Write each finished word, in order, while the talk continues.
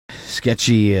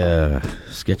sketchy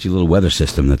little weather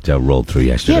system that rolled through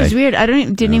yesterday. Yeah, it was weird. I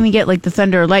didn't even get like the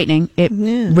thunder or lightning. It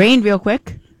rained real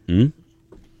quick.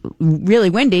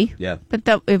 Really windy. Yeah. But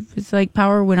it was like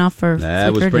power went off for.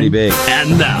 That was pretty big.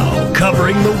 And now,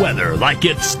 covering the weather like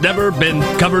it's never been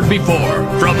covered before,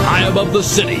 from high above the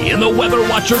city in the Weather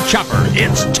Watcher chopper,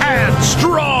 it's Tad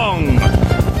Strong.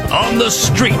 On the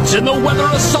streets in the Weather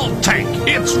Assault Tank,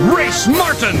 it's Race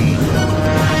Martin.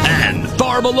 And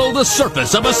far below the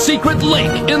surface of a secret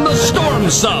lake in the Storm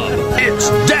Sub, it's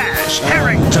Dash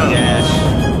Harrington.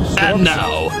 And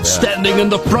now, standing in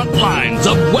the front lines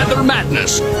of weather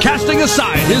madness, casting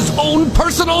aside his own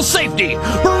personal safety,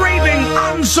 braving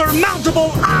unsurmountable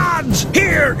odds,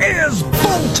 here is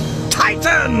Bolt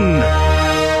Titan!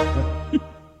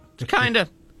 It's kind of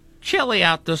chilly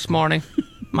out this morning.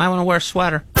 Might want to wear a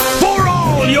sweater. For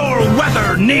all your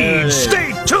weather needs,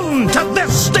 stay tuned to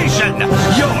this station.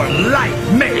 Your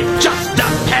life may just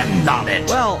depend on it.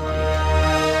 Well,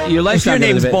 your life's If your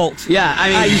name's Bolt. Yeah, I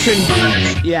mean, you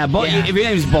shouldn't. Yeah, if your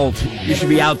name's Bolt, you should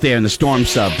be out there in the Storm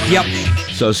Sub. Yep.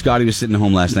 So Scotty was sitting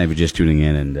home last night for just tuning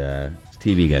in, and his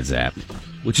TV got zapped,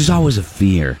 which is always a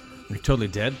fear. You're totally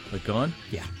dead? Like gone?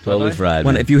 Yeah. Totally fried.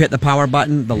 When man. if you hit the power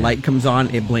button, the light comes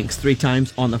on. It blinks 3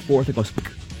 times. On the 4th, it goes.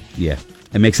 Yeah.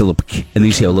 It makes a little, and then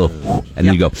you see a little, and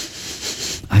then you go,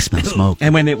 I smell smoke.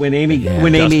 And when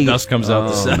Amy Dust comes out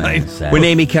the side. Man, when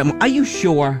Amy came, are you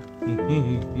sure?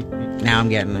 Now I'm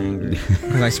getting angry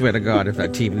because I swear to God, if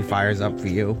that TV fires up for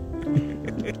you,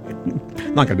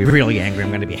 I'm not going to be really angry. I'm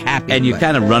going to be happy. and you're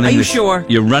kind of running. Are you sure?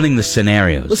 You're running the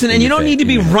scenarios. Listen, in and you your don't fa- need to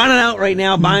be in your- running out right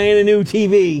now buying a new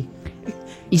TV.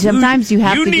 Sometimes you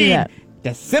have to do need that.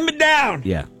 to simmer down.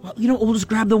 Yeah. Well, we'll just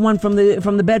grab the one from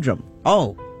the bedroom.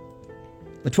 Oh,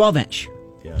 the 12-inch.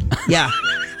 Yeah.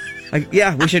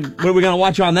 Yeah. We should. What are we going to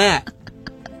watch on that?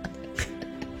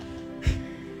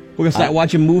 We're going to start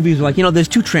watching movies like, there's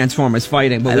 2 Transformers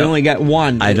fighting, but we only got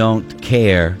one. I don't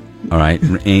care, all right,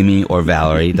 Amy or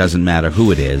Valerie, doesn't matter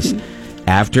who it is.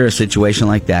 After a situation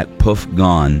like that, poof,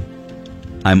 gone,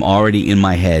 I'm already in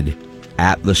my head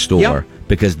at the store Yep.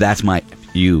 because that's my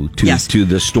to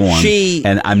the storm.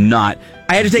 And I'm not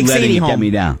I had to take letting Sadie it home. get me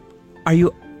down. Do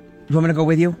you want me to go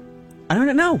with you? I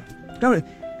don't know.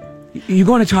 You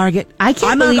going to Target? I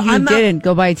can't believe you didn't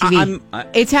go buy a TV. I'm-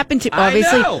 It's happened to, I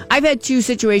obviously. know. I've had 2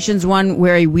 situations. One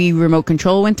where a Wii remote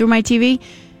control went through my TV.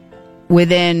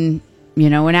 Within,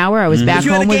 an hour, I was back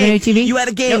You had home a with a game- new TV. you had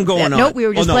a game going on. Nope, we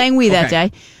were just Oh, no. playing Wii that Okay.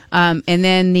 day. And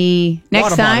then the next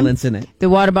Water time, bottle incident. the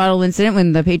water bottle incident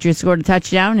when the Patriots scored a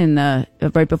touchdown in the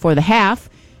right before the half.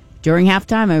 During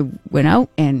halftime, I went out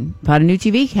and bought a new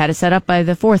TV. Had it set up by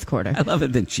the 4th quarter. I love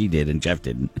it that she did and Jeff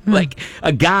didn't. Like,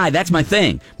 a guy, that's my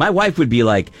thing. My wife would be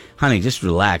like, honey, just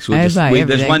relax. I buy There's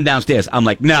everything. one downstairs. I'm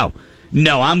like, no,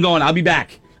 I'm going. I'll be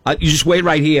back. You just wait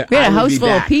right here. We had I a will house be full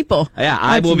of back. people. Yeah,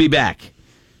 I will be back.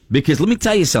 Because let me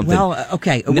tell you something. Well,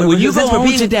 okay. When you go Since we're home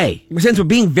being- today. Since we're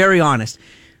being very honest,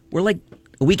 we're like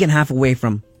a week and a half away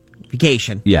from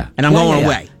vacation. Yeah. And I'm Yeah, going yeah,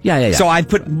 away. yeah. So I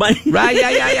put money. Right,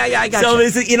 yeah, I got So you.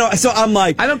 this is, so I'm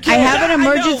like, I don't care. I have an I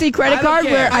know. emergency credit I don't card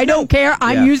care. where I don't care.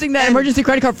 I'm Yeah. using that emergency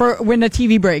credit card for when the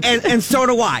TV breaks. and so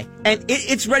do I. And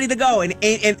it's ready to go. And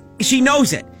she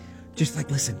knows it. Just like,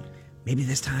 listen, maybe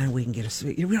this time we can get a.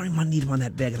 You don't even need him on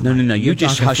that bed. No. You You're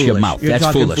just talking hush your foolish. mouth. You're That's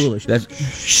talking foolish. That's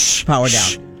shh. Power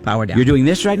shh. down. Power down. You're doing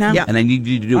this right now? Yeah. And I need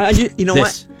you to do you know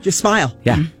this. what? Just smile.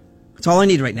 Yeah. That's all I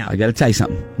need right now. I got to tell you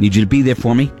something. Need you to be there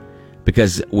for me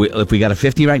because if we got a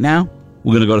 50 right now,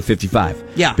 we're going to go to 55.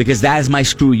 Yeah. Because that is my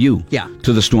screw you Yeah.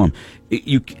 to the storm.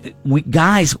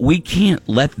 Guys, we can't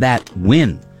let that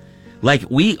win. Like,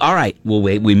 all right, we'll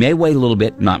wait. We may wait a little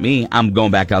bit. Not me. I'm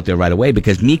going back out there right away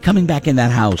because me coming back in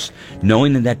that house,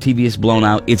 knowing that TV is blown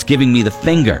out, it's giving me the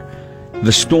finger.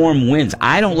 The storm wins.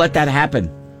 I don't let that happen.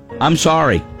 I'm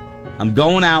sorry. I'm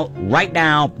going out right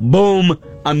now. Boom.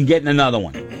 I'm getting another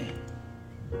one.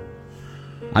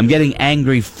 I'm getting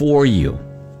angry for you.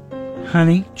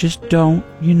 Honey, just don't,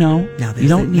 you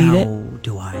don't need it.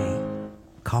 Do I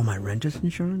call my renter's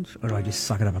insurance or do I just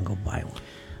suck it up and go buy one?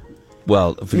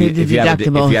 Well, if you have a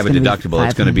deductible,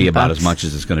 it's going to be about as much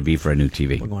as it's going to be for a new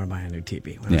TV. We're going to buy a new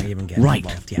TV. We're not even getting Right,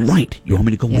 involved. Yes. right. You want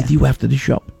me to go with you after the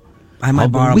show? I might I'll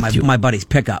go borrow with you. my buddy's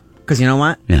pickup because you know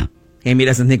what? Yeah. Amy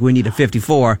doesn't think we need a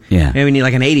 54. Yeah. Maybe we need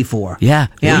like an 84. Yeah.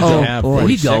 Yeah. There you go. Yeah, There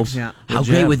you go. 46. Yeah. How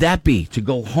great would that be to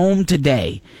go home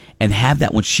today and have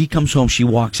that when she comes home, she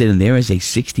walks in and there is a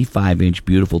 65-inch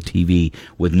beautiful TV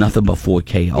with nothing but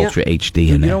 4K Ultra HD in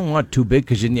You there. don't want too big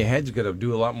because then your head's going to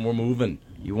do a lot more moving.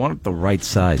 You want it the right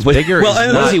size. But- Bigger well,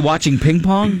 is was not... he watching ping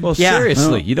pong? Well, Yeah.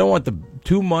 seriously, Oh. you don't want the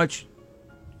too much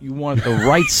You want the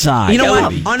right size. You know what?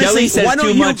 Kelly Honestly, says why too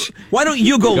don't you much. why don't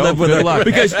you go live with good her? luck.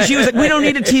 Because she was like, we don't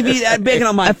need a TV that big, and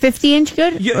I'm A like, 50-inch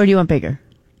good, or do you want bigger?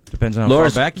 Depends on how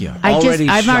Laura's- far back you are. I'm already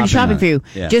shopping shopping on for you. it.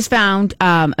 Yeah. Just found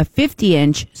a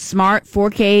 50-inch smart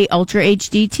 4K Ultra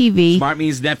HD TV. Smart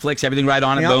means Netflix, everything right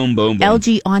on it. Yep. Boom, boom, boom.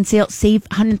 LG on sale. Save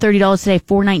 $130 today.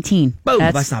 $419. Boom.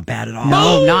 that's not bad at all.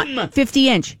 No, Boom. not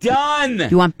 50-inch. Done.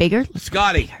 You want bigger?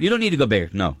 Scotty, you don't need to go bigger.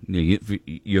 No,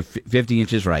 you're 50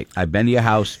 inches right. I've been to your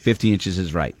house. 50 inches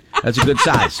is right. That's a good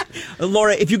size.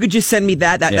 Laura, if you could just send me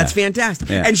that, Yeah. that's fantastic.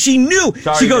 Yeah. And she knew.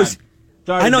 Sorry, she goes, John.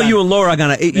 Sorry, I know John. you and Laura are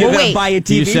gonna wait. buy a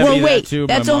Can you TV. send Well, me wait, that too?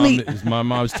 that's my mom, only- my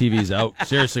mom's TV's out.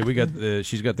 Seriously,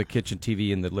 she's got the kitchen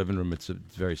TV in the living room. It's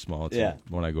very small. Yeah.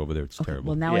 When I go over there, it's terrible.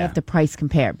 Well, now I Yeah. have to price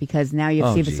compare because now you have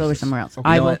to Oh, see if it's lower Jesus. somewhere else. You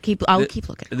I know will what? keep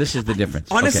looking. This is the difference.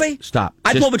 Honestly, Okay, stop.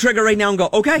 I Just- pull the trigger right now and go,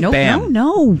 okay. No, Bam.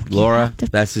 no. Laura,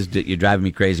 you're driving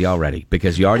me crazy already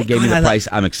because you already gave me God, the I price.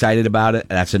 I'm excited about it.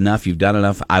 That's enough. You've done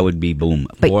enough. I would be boom.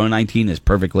 But- 419 is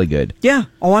perfectly good. Yeah.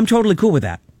 Oh, I'm totally cool with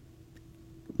that.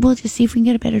 We'll just see if we can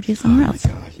get a better deal somewhere else.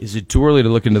 Is it too early to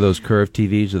look into those curved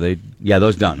TVs? Are they? Yeah,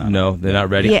 those don't. No, they're not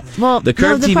ready. Yeah. Well, The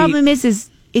curved the TV problem is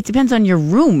it depends on your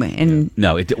room and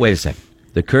No, wait a second.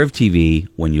 The curved TV,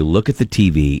 when you look at the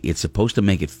TV, it's supposed to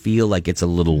make it feel like it's a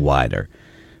little wider.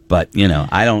 But,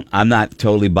 I'm not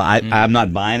totally I'm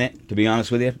not buying it, to be honest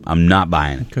with you. I'm not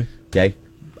buying it. Okay?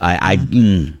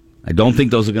 I don't think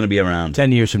those are going to be around.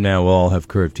 10 years from now, we'll all have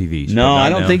curved TVs. No, but not I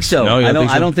don't now. think so. No, you I don't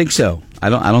think so? don't think so. I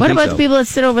don't what think about so. the people that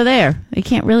sit over there? They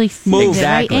can't really see the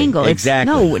Exactly, right angle.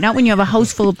 exactly. No, not when you have a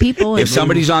house full of people. If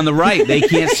somebody's on the right, they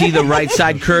can't see the right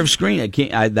side curved screen.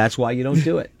 That's why you don't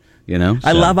do it.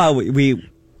 I love how we.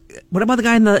 What about the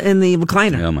guy in the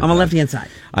recliner Oh, on my the God. left hand side?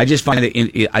 I just find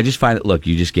it. Look,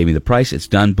 you just gave me the price. It's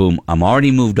done. Boom. I'm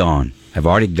already moved on. I've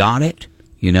already got it.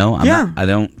 I'm not, I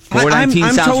don't. 419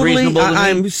 I'm sounds totally, reasonable to me.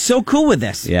 I'm so cool with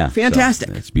this. Yeah, Fantastic.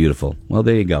 So, it's beautiful. Well,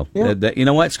 there you go. Yeah. You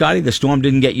know what, Scotty? The storm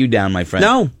didn't get you down, my friend.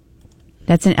 No.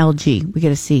 That's an LG. We got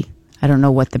to see. I don't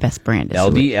know what the best brand is.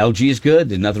 LG is good.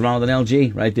 There's nothing wrong with an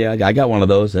LG right there. I got one of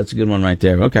those. That's a good one right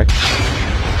there. Okay.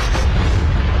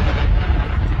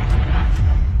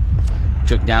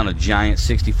 Took down a giant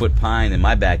 60-foot pine in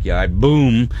my backyard.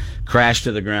 Boom. Crashed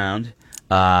to the ground.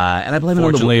 And I blame it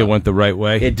on Fortunately, the it went the right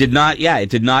way. It did not. Yeah, it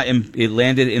did not. It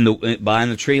landed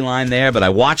behind the tree line there. But I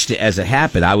watched it as it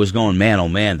happened. I was going, man, oh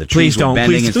man, the trees were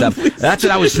bending and stuff. That's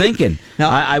what I was thinking. No.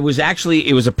 I was actually.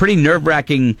 It was a pretty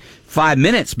nerve-wracking 5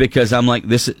 minutes because I'm like,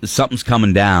 something's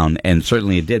coming down, and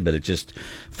certainly it did. But it just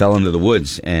fell into the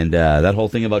woods, and that whole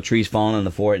thing about trees falling in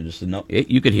the forest.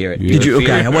 You could hear it. Did you? could feel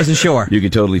Okay, it. I wasn't sure. You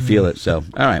could totally feel it. So,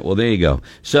 all right. Well, there you go.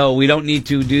 So we don't need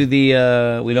to do the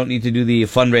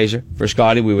fundraiser for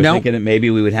Scotty. We were No. thinking that maybe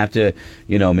we would have to,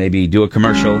 maybe do a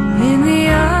commercial. In the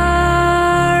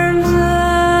arms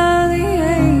of the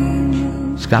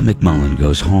angel. Scott McMullen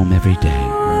goes home every day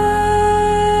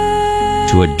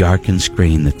to a darkened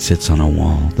screen that sits on a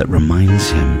wall that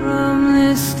reminds him From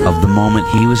this of the moment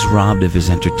he was robbed of his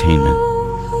entertainment.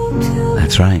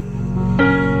 That's right.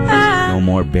 No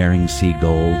more Bering Sea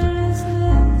gold.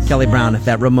 Kelly Brown, if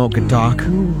that remote could talk.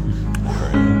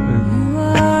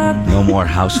 No more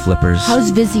house flippers.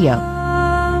 How's Vizio?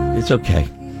 It's okay.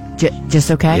 Just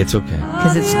okay? It's okay.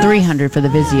 Because it's $300 for the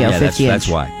Vizio Yeah, 50 that's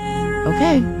inch. why.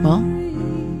 Okay, well,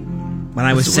 When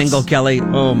I was single, Kelly,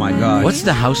 oh my God. What's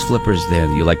the house flippers there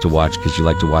that you like to watch? Because you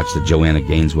like to watch the Joanna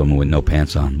Gaines woman with no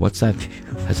pants on. What's that?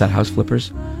 Is that house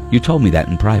flippers? You told me that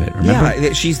in private. Remember?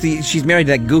 Yeah, she's married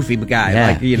to that goofy guy. Yeah.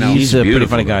 Like, you know. He's a pretty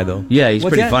beautiful. funny guy, though. Yeah, he's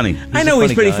What's pretty that? funny. I know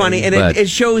he's a funny pretty guy, funny, and but- it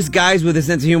shows guys with a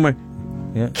sense of humor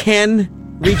Yeah. can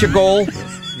reach a goal,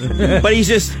 but he's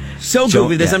just so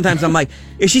goofy that yeah. sometimes I'm like,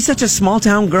 is she such a small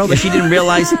town girl that she didn't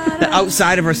realize that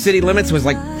outside of her city limits was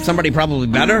like somebody probably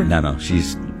better? No,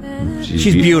 she's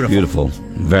beautiful. Beautiful.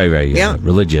 Very, very Yeah.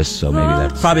 religious, so maybe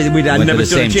that's... Probably I Went to never the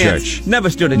stood a same chance. church. Never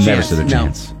stood a Never chance. stood a No.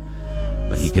 chance.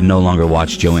 But he can no longer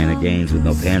watch Joanna Gaines with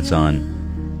no pants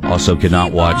on. Also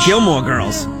cannot watch... Gilmore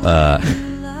Girls.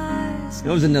 That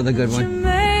was another good one.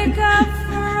 Make up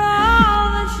for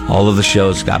all that all of the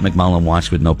shows Scott McMullen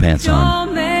watched with no pants you on.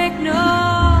 don't make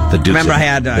no. The Dukes Remember, of- I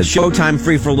had the Showtime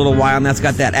free for a little while, and that's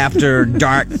got that after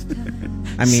dark.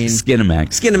 I mean,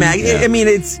 Skinamax. Skinamax. Yeah. I mean,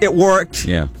 it worked.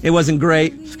 Yeah. It wasn't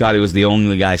great. Scotty was the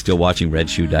only guy still watching Red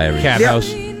Shoe Diaries. Cat Yeah. House.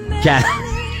 Cat.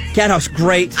 Cat House,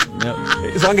 great.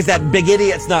 As long as that big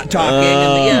idiot's not talking.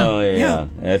 Oh, and yeah.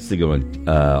 That's the good one.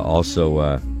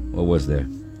 Also, what was there?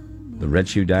 The Red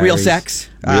Shoe Diaries. Real sex.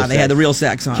 Real They had the Sex. real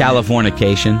sex on.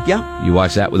 Californication. Yeah. You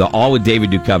watch that all with David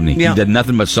Duchovny. Yeah. He did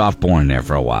nothing but soft porn there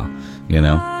for a while. You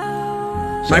know.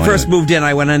 When I first anyway. moved in,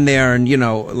 I went in there and,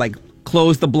 like,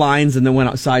 closed the blinds and then went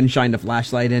outside and shined a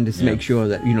flashlight in to make sure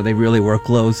that they really were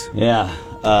closed. Yeah.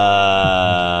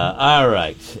 All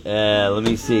right. Let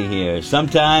me see here.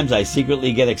 Sometimes I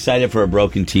secretly get excited for a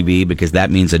broken TV because that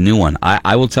means a new one.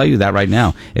 I will tell you that right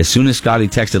now. As soon as Scotty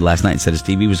texted last night and said his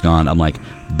TV was gone, I'm like,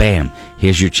 bam,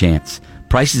 here's your chance.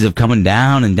 Prices have coming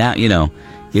down and down,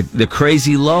 the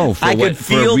crazy low for, I could for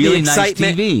feel a really the nice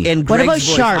excitement TV. in What Greg's about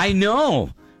voice. Sharp? I know.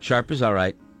 Sharp is all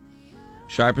right.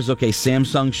 Sharp is okay.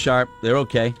 Samsung Sharp, they're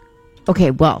okay.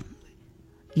 Okay, well,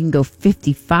 you can go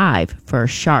 55 for a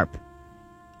Sharp.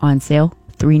 On sale,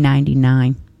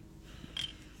 $399.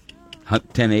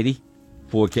 1080?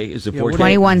 4K? Is it 4K?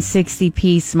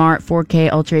 2160p smart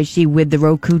 4K Ultra HD with the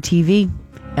Roku TV,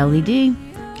 LED,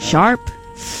 Sharp.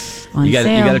 On You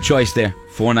sale. got a choice there.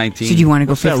 $419. So do you want to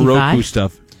go What's that 55? Roku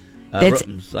stuff? That's-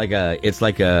 It's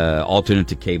like a alternate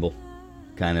to cable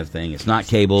kind of thing. It's not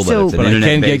cable, So- but it's an But I internet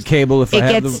can based. get cable if I It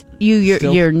have gets the... you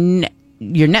still?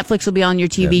 your Netflix will be on your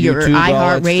TV, Yeah. your YouTube,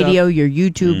 all that iHeartRadio, your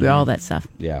YouTube, all that stuff.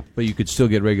 Yeah. But you could still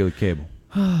get regular cable.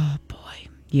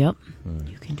 Yep,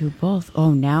 you can do both.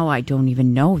 Oh, now I don't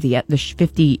even know the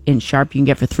 50-inch Sharp you can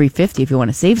get for $350 if you want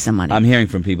to save some money. I'm hearing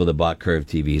from people that bought curved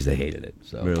TVs that hated it.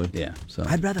 So Really? Yeah. So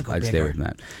I'd rather go I'd stay bigger. with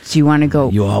that. So you want to go?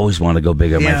 You always want to go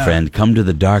bigger, my Yeah. friend. Come to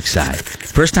the dark side.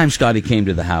 First time Scotty came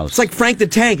to the house. It's like Frank the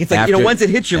Tank. It's like, After- once it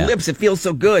hits your yeah. lips, it feels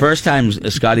so good. First time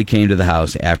Scotty came to the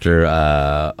house after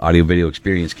Audio Video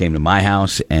Experience came to my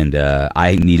house, and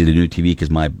I needed a new TV because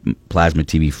my plasma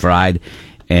TV fried,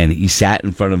 and he sat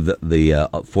in front of the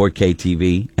 4K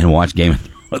TV and watched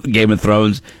Game of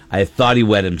Thrones. I thought he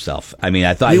wet himself. I mean,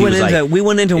 I thought we he went was into like, we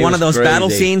went into it one was of those battle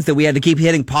crazy. scenes that we had to keep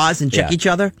hitting pause and check Yeah. each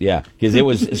other. Yeah, because it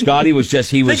was Scotty was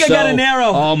just he was Think I got so- an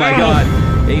arrow. Oh my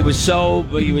God, he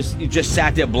just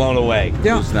sat there blown away.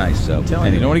 Yeah. It was nice. So You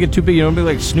anyway. don't want to get too big. You don't be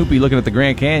like Snoopy looking at the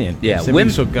Grand Canyon. Yeah, Instead of being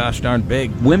so gosh darn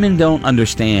big. Women don't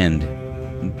understand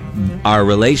our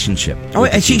relationship. Oh,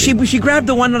 with the and she TV. she grabbed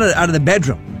the one out of the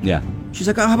bedroom. Yeah. She's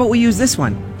like, "Oh, how about we use this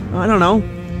one?" Oh, I don't know.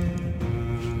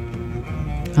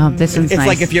 Oh, this one's It's nice.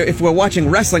 like if we're watching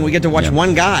wrestling, we get to watch Yeah.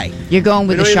 one guy. You're going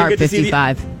with We the don't even Sharp get to see the-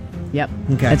 55. Yep.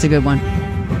 Okay. That's a good one.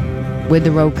 With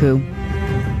the Roku.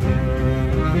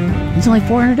 It's only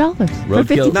 $400 for Roadkill,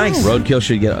 55. Nice. Roadkill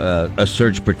should get a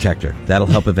surge protector. That'll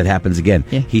help if it happens again.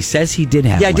 Yeah. He says he did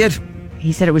have Yeah, I one. did.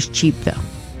 He said it was cheap, though.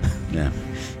 Yeah.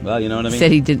 Well, you know what I He mean?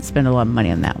 said he didn't spend a lot of money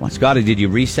on that one. Scotty, did you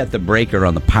reset the breaker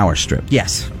on the power strip?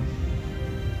 Yes.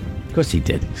 Of course he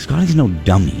did. Scotty's no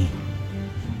dummy.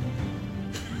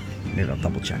 Maybe I'll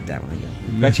double check that one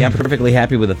again. Actually, I'm perfectly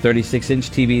happy with a 36-inch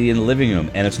TV in the living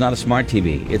room, and it's not a smart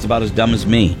TV. It's about as dumb as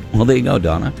me. Well, there you go,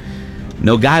 Donna.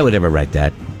 No guy would ever write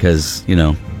that because,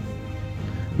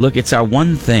 look, it's our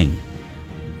one thing.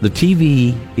 The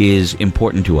TV is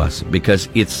important to us because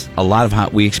it's a lot of how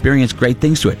we experience great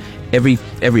things to it.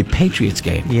 Every Patriots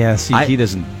game. Yeah, see, I- he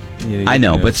doesn't. I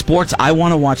know, but sports. I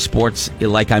want to watch sports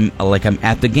like I'm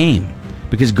at the game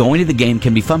because going to the game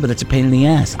can be fun, but it's a pain in the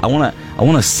ass. I want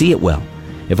to see it well.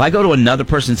 If I go to another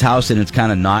person's house and it's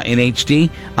kind of not in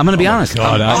HD, I'm going to be honest.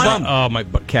 God, I'm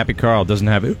bummed. my Cappy Carl doesn't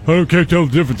have it. I can't tell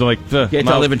the difference. I'm like, Can't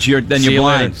tell the difference. Then See you're you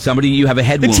blind. later. Somebody, you have a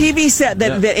head The wound. TV set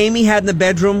that Amy had in the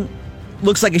bedroom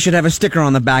looks like it should have a sticker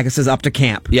on the back that says "Up to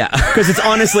Camp." Yeah. because it's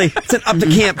an Up to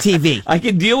Camp TV. I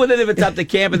can deal with it if it's up to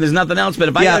camp and there's nothing else. But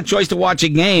if I Yeah. got a choice to watch a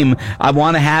game, I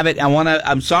want to have it.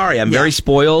 I'm sorry. I'm Yeah. very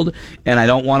spoiled, and I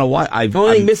don't want to watch. The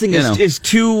only thing missing you know. is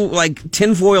two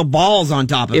tinfoil balls on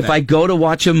top of it. If I go to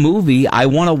watch a movie, I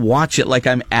want to watch it like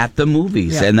I'm at the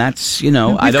movies, Yeah. and that's I We've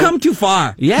don't come too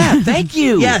far. Yeah, thank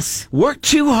you. Yes. Work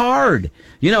too hard.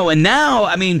 And now,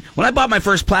 I mean, when I bought my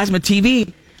first plasma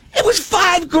TV, it was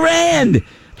 $5,000.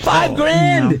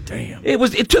 $5,000. no, damn.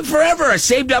 It took forever. I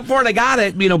saved up for it. I got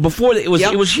it, before it was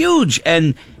Yep. it was huge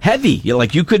and heavy.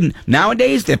 You couldn't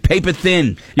nowadays they're paper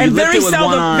thin. You And lift very it with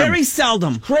one arm.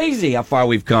 seldom. Crazy how far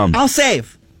we've come. I'll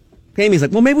save. Amy's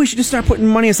like, well, maybe we should just start putting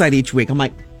money aside each week. I'm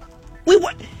like,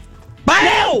 what?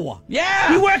 No!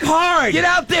 Yeah. We work hard. Get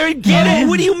out there and get it.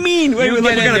 What do you mean? We're You like, get we're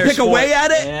in going to there, pick sport. away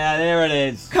at it? Yeah, there it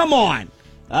is. Come on.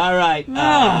 All right.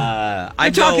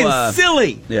 I'm talking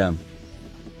silly. Yeah.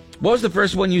 What was the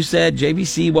first one you said?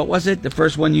 JVC, what was it? The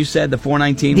first one you said, the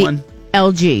 419 The one?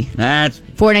 LG. That's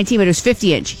 $419, but it was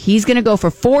 50-inch. He's going to go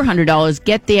for $400.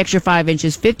 Get the extra 5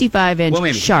 inches, 55-inch well, wait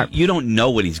a minute. Sharp. You don't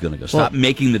know what he's going to go. Stop Well-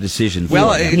 making the decision for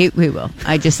Well, him. He will.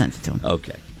 I just sent it to him.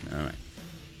 Okay. All right.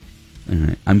 All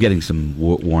right. I'm getting some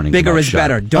warning. Bigger about is Sharp.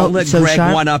 better. Don't Oh, let so Greg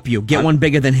Sharp? one up you. Get one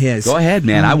bigger than his. Go ahead,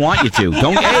 man. I want you to.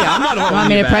 Don't. Hey, I'm not holding Want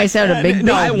me you to back. price out a big?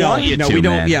 No, I want you no, to. we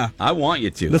don't- man. yeah. I want you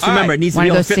to. Let's All remember, right. it needs to Wanna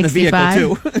be able go to fit in the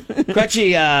vehicle, 65? too.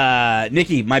 Crutchy,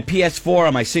 Nikki, my PS4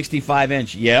 on my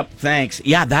 65-inch. Yep, thanks.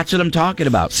 Yeah, that's what I'm talking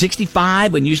about.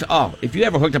 65, when you if you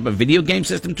ever hooked up a video game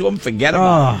system to them, forget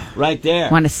about it. Right there.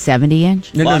 Want a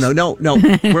 70-inch? No.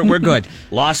 We're good.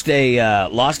 Lost a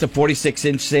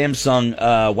 46-inch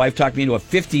Samsung. Wife talked me into a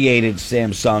 58-inch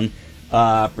Samsung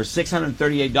for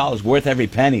 $638, worth every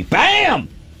penny. Bam!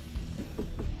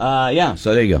 Yeah,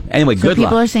 so there you go. Anyway, So good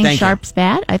people luck. are saying Thank you. Sharp's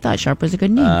bad. I thought Sharp was a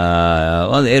good name.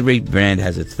 Well, every brand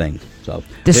has its thing. So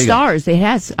the there you go. stars, it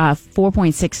has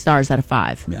 4.6 stars out of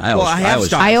 5. Yeah, I always, Well, I have always,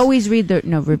 stars. I always read the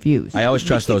reviews. I always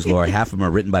trust those, Laura. Half of them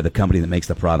are written by the company that makes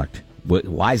the product.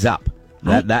 Wise up.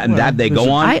 That they go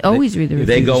on. I always read the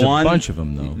They reviews. go There's a on. bunch of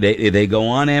them, though. They go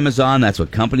on Amazon. That's what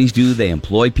companies do. They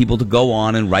employ people to go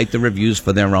on and write the reviews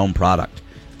for their own product.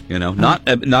 You know, not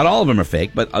all of them are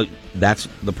fake, but that's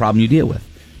the problem you deal with.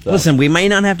 So, Listen, we may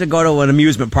not have to go to an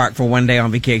amusement park for one day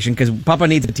on vacation because Papa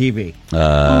needs a TV.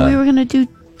 We were going to do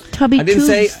Tubby I didn't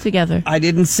Tubes say- together. I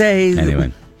didn't say.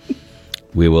 anyway,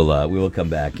 we will come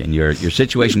back, and your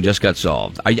situation just got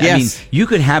solved. I mean, Yes. you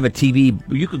could have a TV.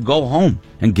 You could go home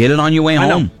and get it on your way I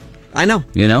home. know. I know.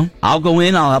 You know, I'll go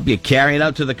in. I'll help you carry it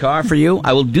out to the car for you.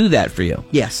 I will do that for you.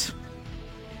 Yes.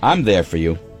 I'm there for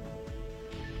you.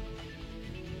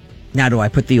 Now, do I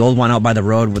put the old one out by the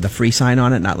road with a free sign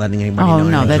on it, not letting anybody Oh, know?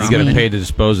 no, anything's that's wrong? You got to mean. pay to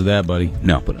dispose of that, buddy.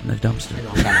 No, put it in the dumpster.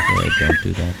 Don't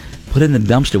do that. Put it in the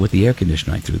dumpster with the air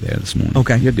conditioner I threw there this morning.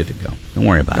 Okay. You're good to go. Don't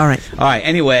worry about it. All right. All right.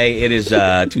 Anyway, it is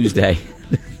Tuesday.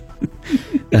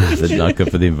 That's not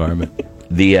good for the environment.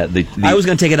 The I was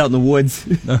going to take it out in the woods.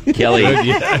 Kelly,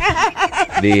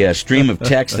 the stream of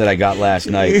texts that I got last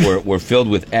night were filled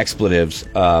with expletives.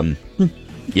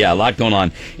 Yeah, a lot going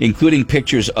on, including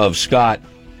pictures of Scott.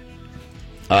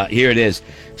 Here it is,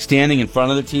 standing in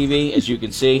front of the TV, as you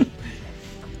can see.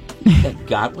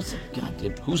 God, what's that?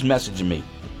 God, who's messaging me?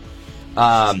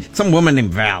 Some woman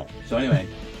named Val. So anyway,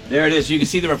 there it is. You can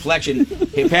see the reflection.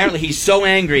 Apparently, he's so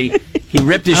angry, he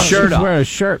ripped his shirt He's off. wearing a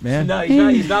shirt, man. No,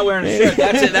 he's not wearing a shirt.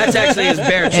 That's it. That's actually his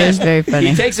bare chest. It is very funny.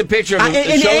 He takes a picture of him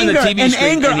In showing the TV in screen.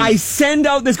 anger, and he- I send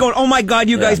out this going, oh my God,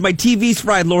 you guys, my TV's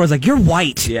fried. Laura's like, you're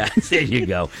white. Yeah, there you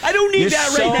go. I don't need You're that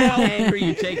so right now. angry,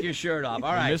 you take your shirt off. All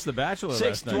I right. missed The Bachelor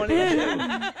last night.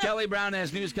 6:22. Kelly Brown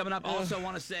has news coming up. Also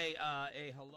want to say a hello.